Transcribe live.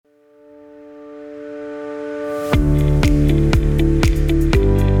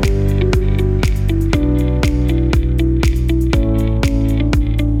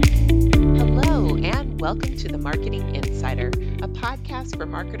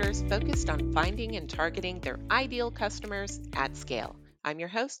marketers focused on finding and targeting their ideal customers at scale. I'm your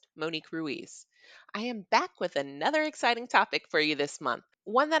host, Monique Ruiz. I am back with another exciting topic for you this month,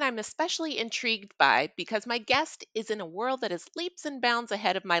 one that I'm especially intrigued by because my guest is in a world that is leaps and bounds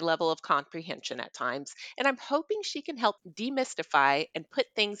ahead of my level of comprehension at times, and I'm hoping she can help demystify and put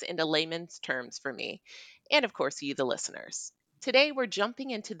things into layman's terms for me, and of course, you, the listeners. Today, we're jumping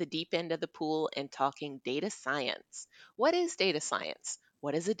into the deep end of the pool and talking data science. What is data science?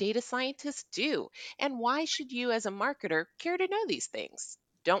 What does a data scientist do? And why should you, as a marketer, care to know these things?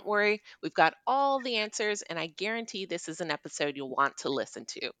 Don't worry, we've got all the answers, and I guarantee this is an episode you'll want to listen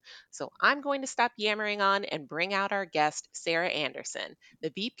to. So I'm going to stop yammering on and bring out our guest, Sarah Anderson,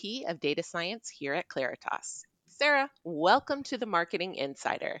 the VP of Data Science here at Claritas. Sarah, welcome to the Marketing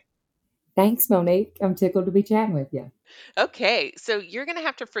Insider. Thanks, Monique. I'm tickled to be chatting with you. Okay, so you're going to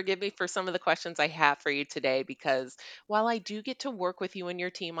have to forgive me for some of the questions I have for you today because while I do get to work with you and your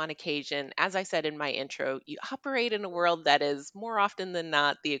team on occasion, as I said in my intro, you operate in a world that is more often than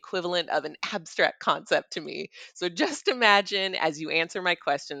not the equivalent of an abstract concept to me. So just imagine as you answer my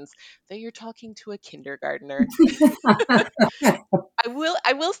questions that you're talking to a kindergartner.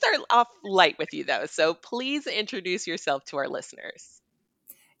 I will start off light with you though. So please introduce yourself to our listeners.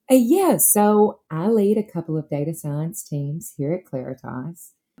 So I lead a couple of data science teams here at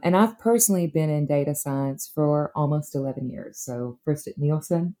Claritas, and I've personally been in data science for almost 11 years. So first at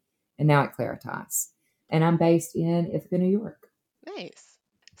Nielsen and now at Claritas. And I'm based in Ithaca, New York. Nice.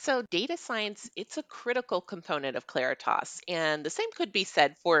 So, data science, it's a critical component of Claritas, and the same could be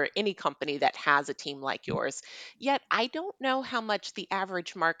said for any company that has a team like yours. Yet, I don't know how much the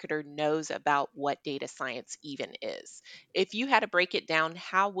average marketer knows about what data science even is. If you had to break it down,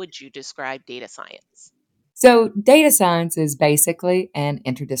 how would you describe data science? So data science is basically an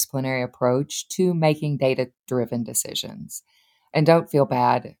interdisciplinary approach to making data driven decisions. And don't feel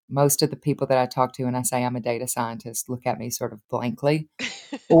bad. Most of the people that I talk to when I say I'm a data scientist look at me sort of blankly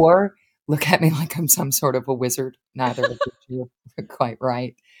or look at me like I'm some sort of a wizard. Neither of which are quite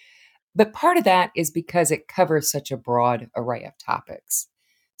right. But part of that is because it covers such a broad array of topics.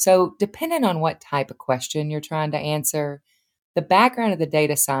 So, depending on what type of question you're trying to answer, the background of the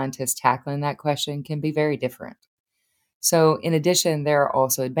data scientist tackling that question can be very different. So, in addition, there are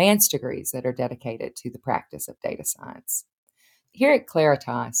also advanced degrees that are dedicated to the practice of data science. Here at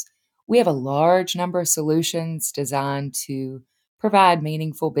Claritas, we have a large number of solutions designed to provide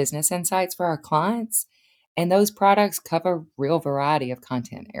meaningful business insights for our clients, and those products cover real variety of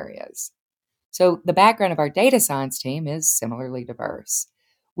content areas. So, the background of our data science team is similarly diverse.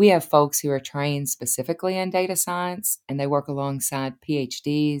 We have folks who are trained specifically in data science, and they work alongside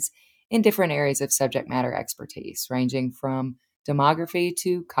PhDs in different areas of subject matter expertise, ranging from demography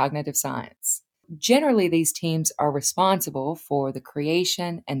to cognitive science. Generally, these teams are responsible for the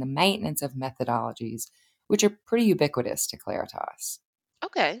creation and the maintenance of methodologies, which are pretty ubiquitous to Claritas.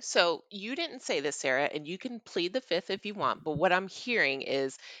 Okay, so you didn't say this, Sarah, and you can plead the fifth if you want. But what I'm hearing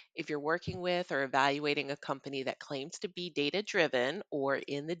is if you're working with or evaluating a company that claims to be data driven or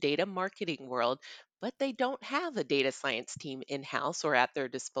in the data marketing world, but they don't have a data science team in house or at their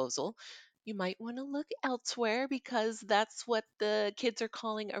disposal, you might want to look elsewhere because that's what the kids are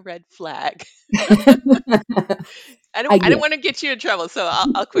calling a red flag. I don't, I I don't get. want to get you in trouble, so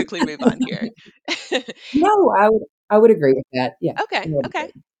I'll quickly move on here. No, I would agree with that. Yeah, I Okay, would okay.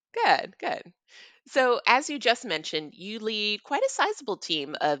 agree. Good, good. So, as you just mentioned, you lead quite a sizable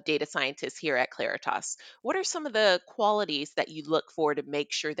team of data scientists here at Claritas. What are some of the qualities that you look for to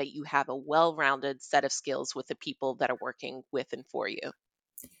make sure that you have a well rounded set of skills with the people that are working with and for you?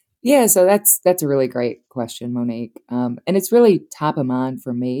 Yeah, so that's a really great question, Monique. And it's really top of mind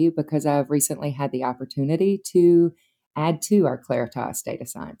for me because I've recently had the opportunity to add to our Claritas data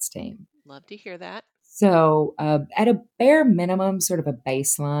science team. Love to hear that. So, at a bare minimum, sort of a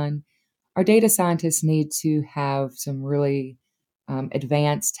baseline, our data scientists need to have some really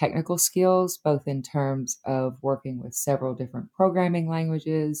advanced technical skills, both in terms of working with several different programming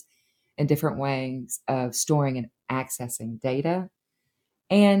languages and different ways of storing and accessing data.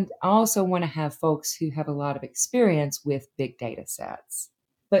 And I also want to have folks who have a lot of experience with big data sets.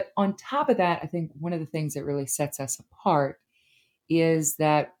 But on top of that, I think one of the things that really sets us apart is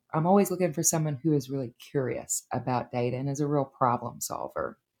that I'm always looking for someone who is really curious about data and is a real problem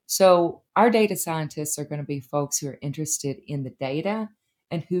solver. So, our data scientists are going to be folks who are interested in the data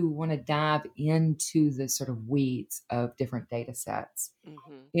and who want to dive into the sort of weeds of different data sets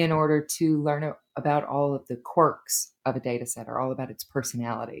Hmm. in order to learn about all of the quirks of a data set or all about its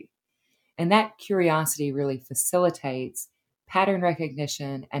personality. And that curiosity really facilitates pattern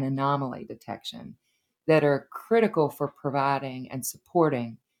recognition and anomaly detection. that are critical for providing and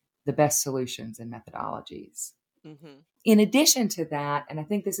supporting the best solutions and methodologies. Hmm. In addition to that, and I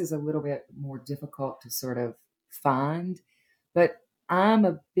think this is a little bit more difficult to sort of find, but I'm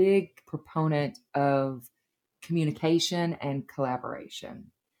a big proponent of communication and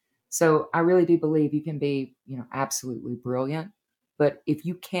collaboration. So I really do believe you can be, absolutely brilliant, but if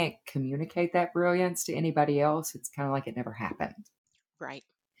you can't communicate that brilliance to anybody else, it's kind of like it never happened. Right.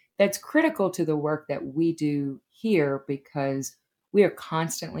 That's critical to the work that we do here because we are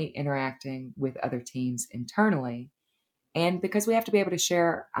constantly interacting with other teams internally and because we have to be able to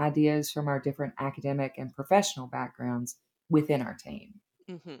share ideas from our different academic and professional backgrounds within our team.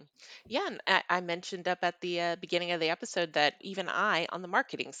 Hmm. Yeah, and I mentioned up at the beginning of the episode that even I, on the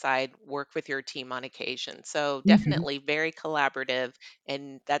marketing side, work with your team on occasion. So Mhm. definitely very collaborative,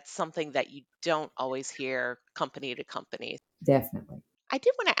 and that's something that you don't always hear company to company. Definitely. I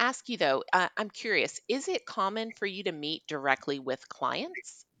did want to ask you though, I'm curious, is it common for you to meet directly with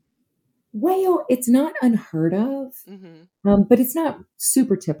clients? Well, it's not unheard of, Hmm. but it's not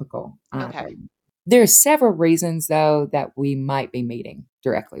super typical Okay. either. There are several reasons, though, that we might be meeting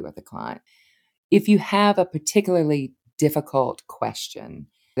directly with a client. If you have a particularly difficult question,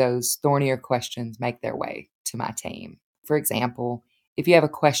 those thornier questions make their way to my team. For example, if you have a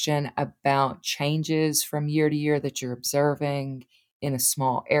question about changes from year to year that you're observing in a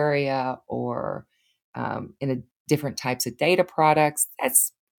small area or in different types of data products,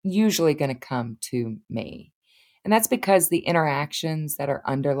 that's usually going to come to me. And that's because the interactions that are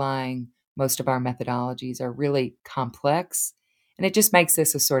underlying most of our methodologies are really complex. And it just makes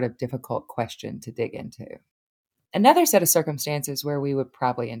this a sort of difficult question to dig into. Another set of circumstances where we would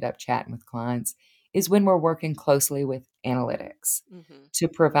probably end up chatting with clients is when we're working closely with analytics Hmm. to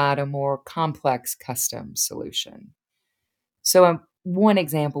provide a more complex custom solution. So, one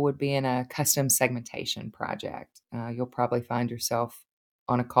example would be in a custom segmentation project. You'll probably find yourself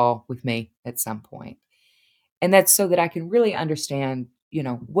on a call with me at some point. And that's so that I can really understand,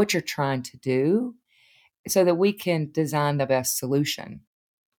 what you're trying to do so that we can design the best solution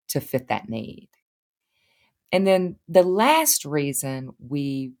to fit that need. And then the last reason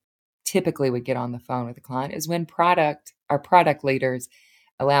we typically would get on the phone with a client is when our product leaders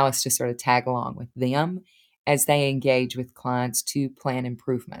allow us to sort of tag along with them as they engage with clients to plan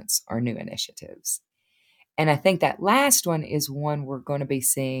improvements or new initiatives. And I think that last one is one we're going to be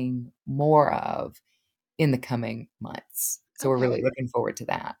seeing more of in the coming months. So we're Okay. really looking forward to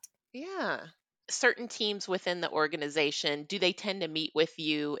that. Yeah. Certain teams within the organization, do they tend to meet with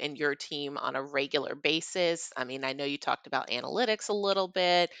you and your team on a regular basis? I mean, I know you talked about analytics a little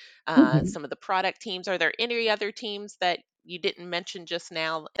bit, Mhm. some of the product teams. Are there any other teams that you didn't mention just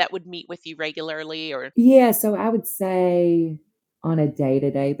now that would meet with you regularly or? Yeah, so I would say on a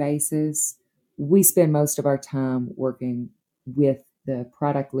day-to-day basis, we spend most of our time working with the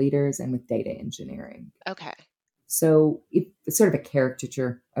product leaders and with data engineering. Okay. So it's sort of a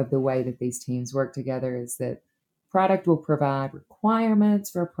caricature of the way that these teams work together is that product will provide requirements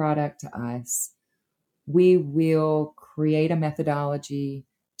for a product to us. We will create a methodology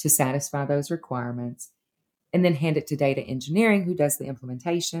to satisfy those requirements and then hand it to data engineering who does the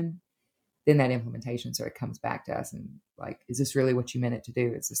implementation. Then that implementation sort of comes back to us and like, is this really what you meant it to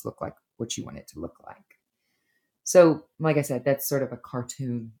do? Does this look like what you want it to look like? So, like I said, that's sort of a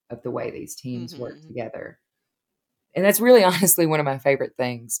cartoon of the way these teams work Hmm. together. And that's really honestly one of my favorite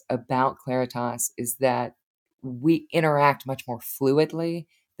things about Claritas is that we interact much more fluidly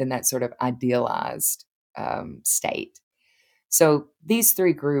than that sort of idealized state. So these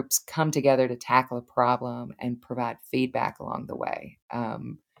three groups come together to tackle a problem and provide feedback along the way,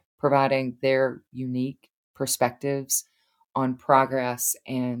 providing their unique perspectives on progress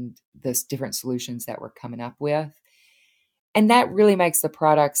and the different solutions that we're coming up with. And that really makes the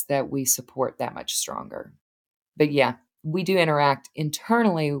products that we support that much stronger. But yeah, we do interact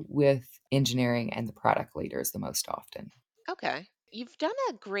internally with engineering and the product leaders the most often. Okay. You've done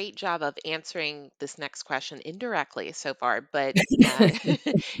a great job of answering this next question indirectly so far, but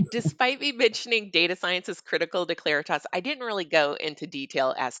despite me mentioning data science is critical to Claritas, I didn't really go into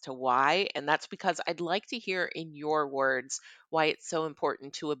detail as to why. And that's because I'd like to hear in your words why it's so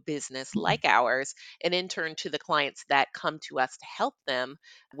important to a business like ours, and in turn to the clients that come to us to help them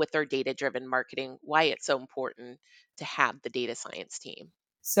with their data driven marketing, why it's so important to have the data science team.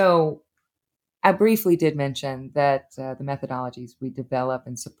 So I briefly did mention that the methodologies we develop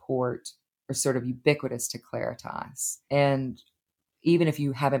and support are sort of ubiquitous to Claritas. And even if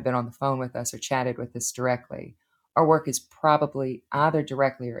you haven't been on the phone with us or chatted with us directly, our work is probably either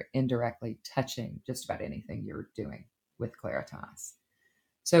directly or indirectly touching just about anything you're doing with Claritas.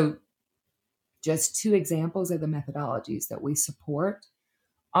 So Just two examples of the methodologies that we support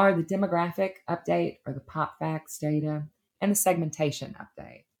are the demographic update or the pop facts data and the segmentation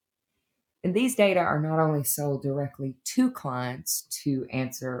update. And these data are not only sold directly to clients to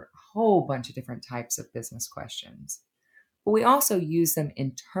answer a whole bunch of different types of business questions, but we also use them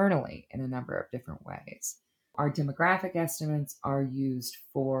internally in a number of different ways. Our demographic estimates are used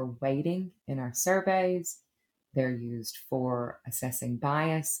for weighting in our surveys. They're used for assessing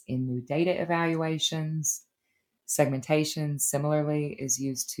bias in new data evaluations. Segmentation, similarly, is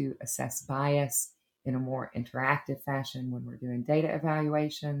used to assess bias in a more interactive fashion when we're doing data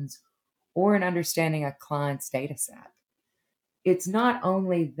evaluations or in understanding a client's data set. It's not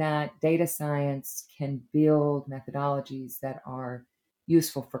only that data science can build methodologies that are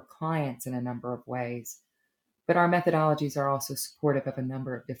useful for clients in a number of ways, but our methodologies are also supportive of a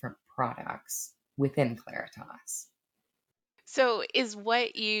number of different products within Claritas. So, is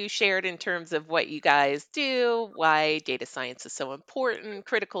what you shared in terms of what you guys do, why data science is so important,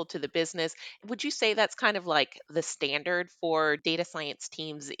 critical to the business, would you say that's kind of like the standard for data science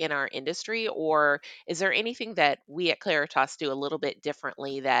teams in our industry? Or is there anything that we at Claritas do a little bit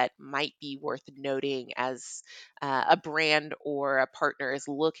differently that might be worth noting as a brand or a partner is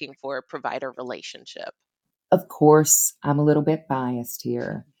looking for a provider relationship? Of course, I'm a little bit biased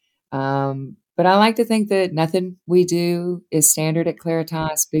here. But I like to think that nothing we do is standard at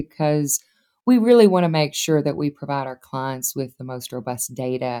Claritas because we really want to make sure that we provide our clients with the most robust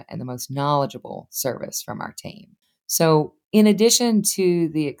data and the most knowledgeable service from our team. So, in addition to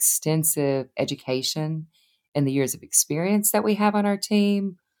the extensive education and the years of experience that we have on our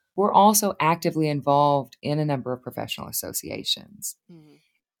team, we're also actively involved in a number of professional associations. Mhm.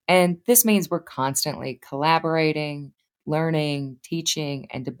 And this means we're constantly collaborating, learning, teaching,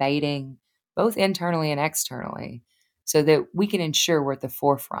 and debating, both internally and externally, so that we can ensure we're at the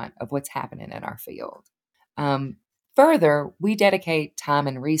forefront of what's happening in our field. Um, Further, we dedicate time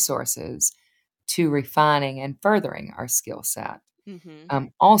and resources to refining and furthering our skill set,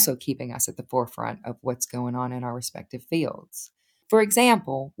 Mhm. also keeping us at the forefront of what's going on in our respective fields. For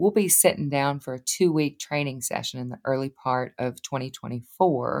example, we'll be sitting down for a 2-week training session in the early part of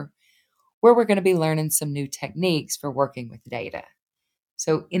 2024 where we're going to be learning some new techniques for working with data.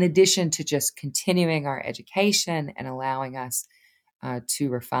 So, in addition to just continuing our education and allowing us to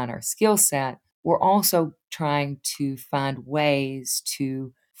refine our skill set, we're also trying to find ways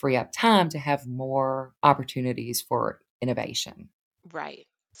to free up time to have more opportunities for innovation. Right.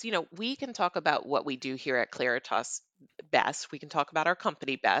 So, we can talk about what we do here at Claritas best. We can talk about our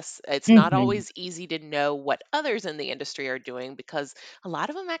company best. It's not Mhm. always easy to know what others in the industry are doing because a lot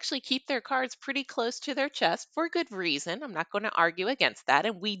of them actually keep their cards pretty close to their chest for good reason. I'm not going to argue against that.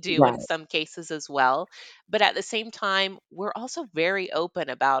 And we do in Right. some cases as well. But at the same time, we're also very open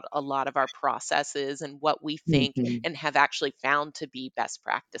about a lot of our processes and what we think Mhm. and have actually found to be best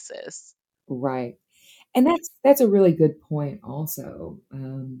practices. Right. And that's a really good point also,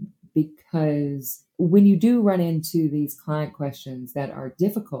 because when you do run into these client questions that are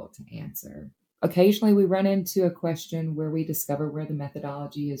difficult to answer, occasionally we run into a question where we discover where the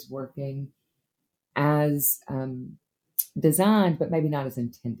methodology is working as designed, but maybe not as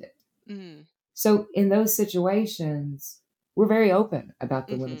intended. Mm, So in those situations, we're very open about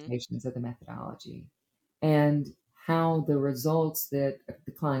the hmm. limitations of the methodology and how the results that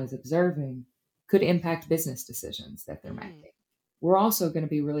the client is observing could impact business decisions that they're Mm. making. We're also going to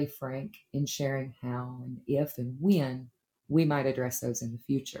be really frank in sharing how and if and when we might address those in the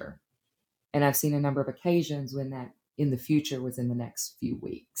future. And I've seen a number of occasions when that in the future was in the next few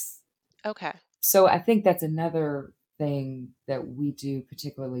weeks. Okay. So I think that's another thing that we do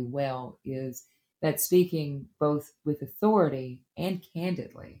particularly well is that speaking both with authority and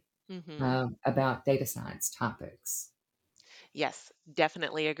candidly Hmm. about data science topics. Yes,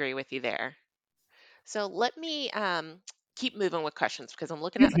 definitely agree with you there. So let me keep moving with questions because I'm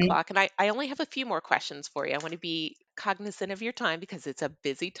looking at the Mhm. clock and I only have a few more questions for you. I want to be cognizant of your time because it's a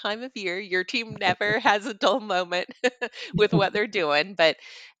busy time of year. Your team never has a dull moment with what they're doing. But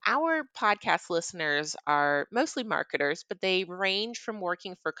our podcast listeners are mostly marketers, but they range from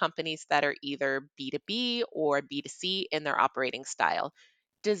working for companies that are either B2B or B2C in their operating style.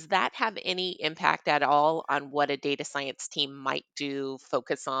 Does that have any impact at all on what a data science team might do,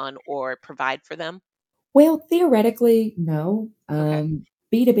 focus on, or provide for them? Well, theoretically, no. Okay.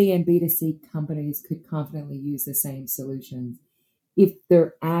 B2B and B2C companies could confidently use the same solutions if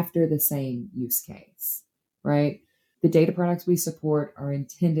they're after the same use case, right? The data products we support are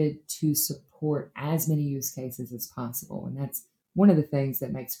intended to support as many use cases as possible. And that's one of the things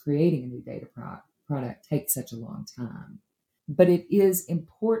that makes creating a new data product take such a long time. But it is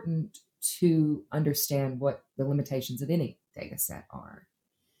important to understand what the limitations of any data set are.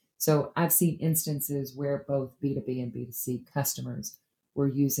 So I've seen instances where both B2B and B2C customers were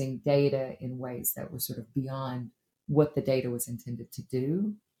using data in ways that were sort of beyond what the data was intended to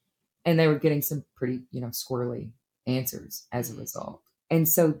do. And they were getting some pretty, squirrely answers as a Hmm. result. And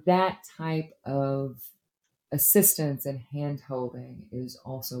so that type of assistance and hand holding is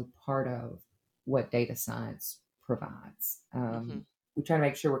also part of what data science provides. Hmm. We try to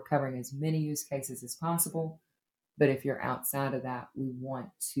make sure we're covering as many use cases as possible, but if you're outside of that, we want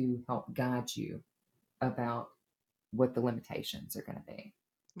to help guide you about what the limitations are going to be.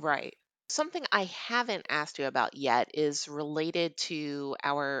 Right. Something I haven't asked you about yet is related to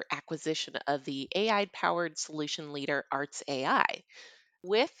our acquisition of the AI powered solution leader Arts AI.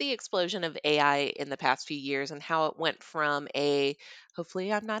 With the explosion of AI in the past few years and how it went from a,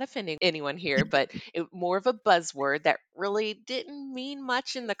 hopefully I'm not offending anyone here, but more of a buzzword that really didn't mean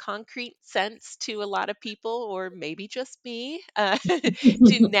much in the concrete sense to a lot of people, or maybe just me,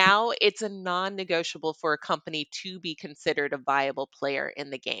 to now it's a non negotiable for a company to be considered a viable player in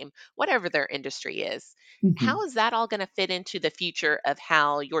the game, whatever their industry is. Mhm. How is that all going to fit into the future of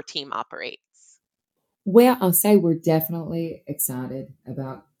how your team operates? Well, I'll say we're definitely excited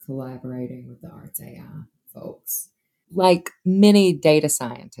about collaborating with the Arts AI folks. Like many data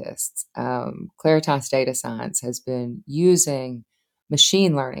scientists, Claritas Data Science has been using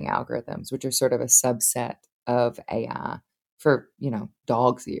machine learning algorithms, which are sort of a subset of AI, for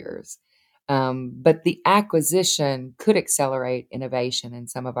dog's years. But the acquisition could accelerate innovation in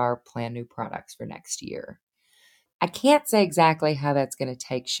some of our planned new products for next year. I can't say exactly how that's going to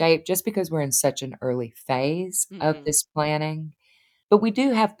take shape just because we're in such an early phase of Hmm. this planning. But we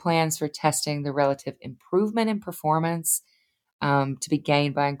do have plans for testing the relative improvement in performance to be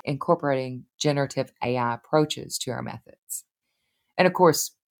gained by incorporating generative AI approaches to our methods. And of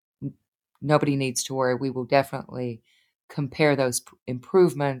course, nobody needs to worry. We will definitely compare those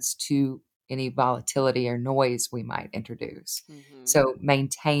improvements to any volatility or noise we might introduce. Hmm. So,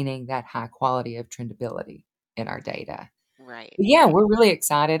 maintaining that high quality of trendability in our data. Right, But yeah, right. we're really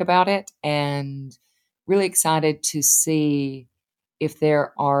excited about it and really excited to see if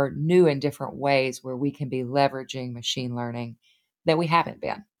there are new and different ways where we can be leveraging machine learning that we haven't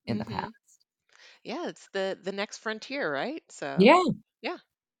been in the Hmm. past. Yeah, it's the next frontier, right? So, Yeah. yeah.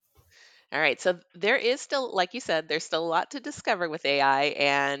 All right. So there is still, like you said, there's still a lot to discover with AI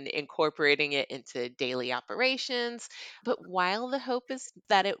and incorporating it into daily operations. But while the hope is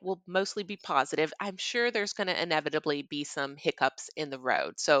that it will mostly be positive, I'm sure there's going to inevitably be some hiccups in the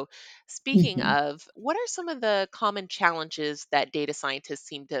road. So, speaking Mhm. of, what are some of the common challenges that data scientists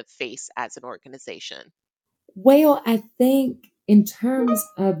seem to face as an organization? Well, I think in terms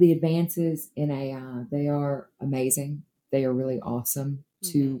of the advances in AI, they are amazing. They are really awesome Hmm.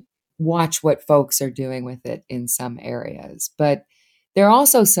 to watch what folks are doing with it in some areas. But there are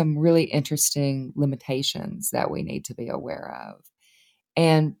also some really interesting limitations that we need to be aware of.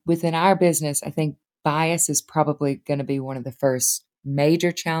 And within our business, I think bias is probably going to be one of the first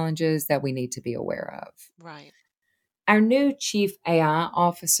major challenges that we need to be aware of. Right. Our new chief AI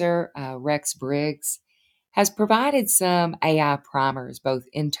officer, Rex Briggs, has provided some AI primers both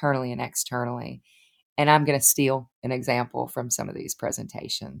internally and externally. And I'm going to steal an example from some of these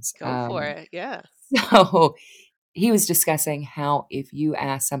presentations. Go for it. Yeah. So he was discussing how if you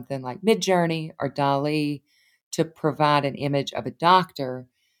ask something like Midjourney or Dali to provide an image of a doctor,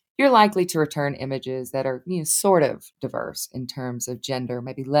 you're likely to return images that are sort of diverse in terms of gender,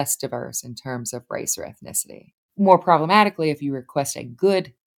 maybe less diverse in terms of race or ethnicity. More problematically, if you request a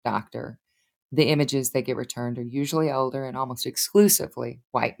good doctor, the images that get returned are usually older and almost exclusively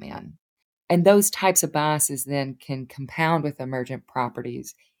white men. And those types of biases then can compound with emergent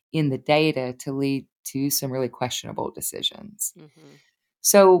properties in the data to lead to some really questionable decisions. Hmm.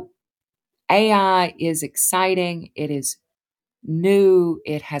 So AI is exciting. It is new.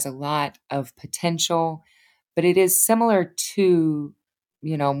 It has a lot of potential, but it is similar to,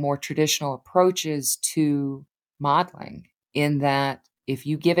 more traditional approaches to modeling in that if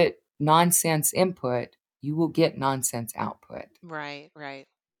you give it nonsense input, you will get nonsense output. Right. Right.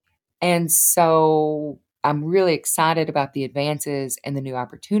 And so I'm really excited about the advances and the new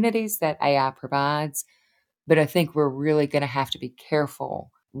opportunities that AI provides. But I think we're really going to have to be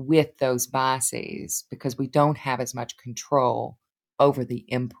careful with those biases because we don't have as much control over the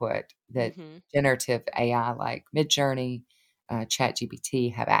input that Hmm. generative AI like Midjourney,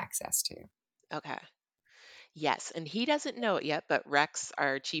 ChatGPT have access to. Okay. Yes, and he doesn't know it yet, but Rex,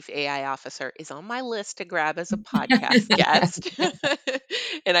 our chief AI officer, is on my list to grab as a podcast guest.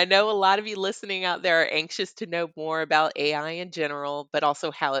 And I know a lot of you listening out there are anxious to know more about AI in general, but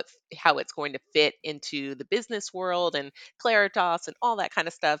also how it's going to fit into the business world and Claritas and all that kind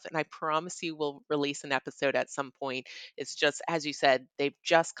of stuff. And I promise you we'll release an episode at some point. It's just as you said, they've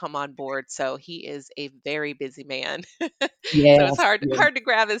just come on board, so he is a very busy man. So it's Yes, hard yes. hard to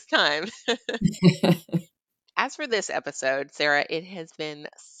grab his time. As for this episode, Sarah, it has been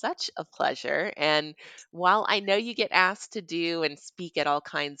such a pleasure. And while I know you get asked to do and speak at all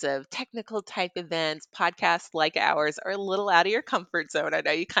kinds of technical type events, podcasts like ours are a little out of your comfort zone. I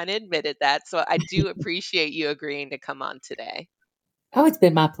know you kind of admitted that. So I do appreciate you agreeing to come on today. Oh, it's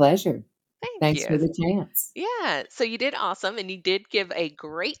been my pleasure. Thank Thanks you. for the chance. Yeah, so you did awesome and you did give a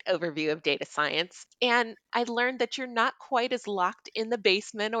great overview of data science. And I learned that you're not quite as locked in the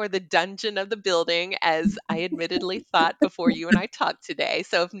basement or the dungeon of the building as I admittedly thought before you and I talked today.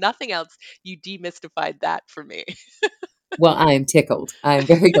 So, if nothing else, you demystified that for me. Well, I am tickled. I am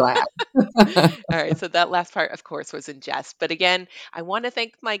very glad. All right, so that last part, of course, was in jest. But again, I want to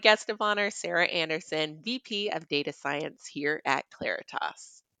thank my guest of honor, Sarah Anderson, VP of Data Science here at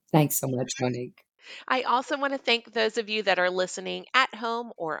Claritas. Thanks so much, Monique. I also want to thank those of you that are listening at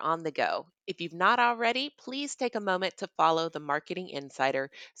home or on the go. If you've not already, please take a moment to follow the Marketing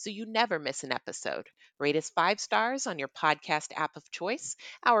Insider so you never miss an episode. Rate us 5 stars on your podcast app of choice,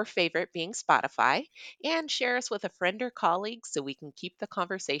 our favorite being Spotify, and share us with a friend or colleague so we can keep the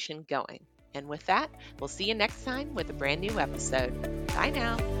conversation going. And with that, we'll see you next time with a brand new episode. Bye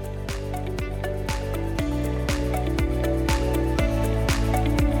now.